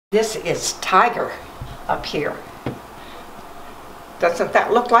This is Tiger up here. Doesn't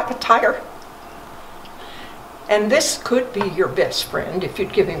that look like a tiger? And this could be your best friend if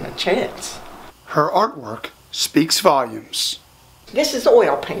you'd give him a chance. Her artwork speaks volumes. This is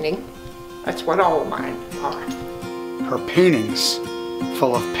oil painting. That's what all of mine are. Her paintings,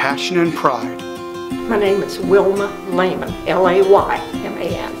 full of passion and pride. My name is Wilma Layman,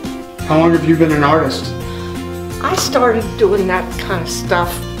 L-A-Y-M-A-N. How long have you been an artist? I started doing that kind of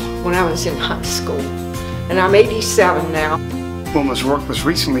stuff when I was in high school, and I'm 87 now. Wilma's work was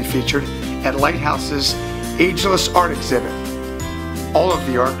recently featured at Lighthouse's Ageless art exhibit. All of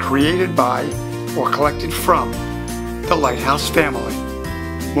the art created by or collected from the Lighthouse family.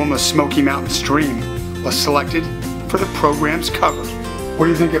 Wilma's Smoky Mountain Stream was selected for the program's cover. What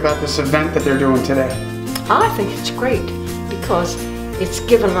do you think about this event that they're doing today? I think it's great because it's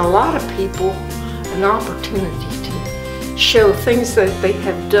given a lot of people an opportunity to show things that they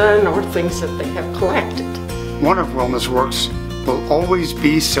have done or things that they have collected. One of Wilma's works will always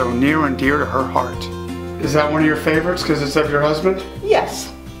be so near and dear to her heart. Is that one of your favorites because it's of your husband?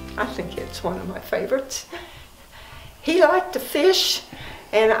 Yes, I think it's one of my favorites. He liked to fish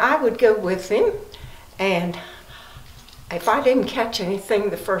and I would go with him, and if I didn't catch anything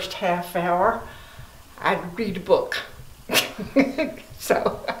the first half hour, I'd read a book.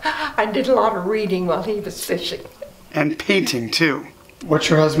 So I did a lot of reading while he was fishing. And painting too. What's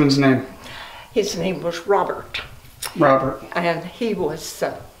your husband's name? His name was Robert. Robert. And he was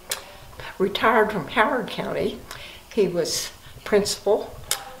retired from Howard County. He was principal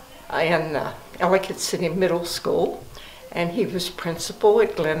in Ellicott City Middle School, and he was principal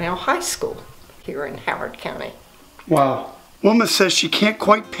at Glenelg High School here in Howard County. Wow. Wilma says she can't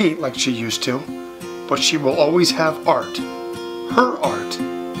quite paint like she used to, but she will always have art, her art,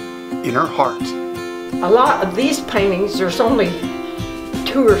 in her heart. A lot of these paintings, there's only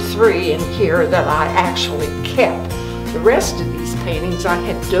 2 or 3 in here that I actually kept. The rest of these paintings I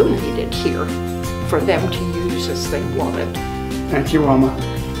had donated here for them to use as they wanted. Thank you, Wilma.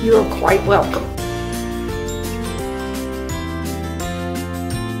 You're quite welcome.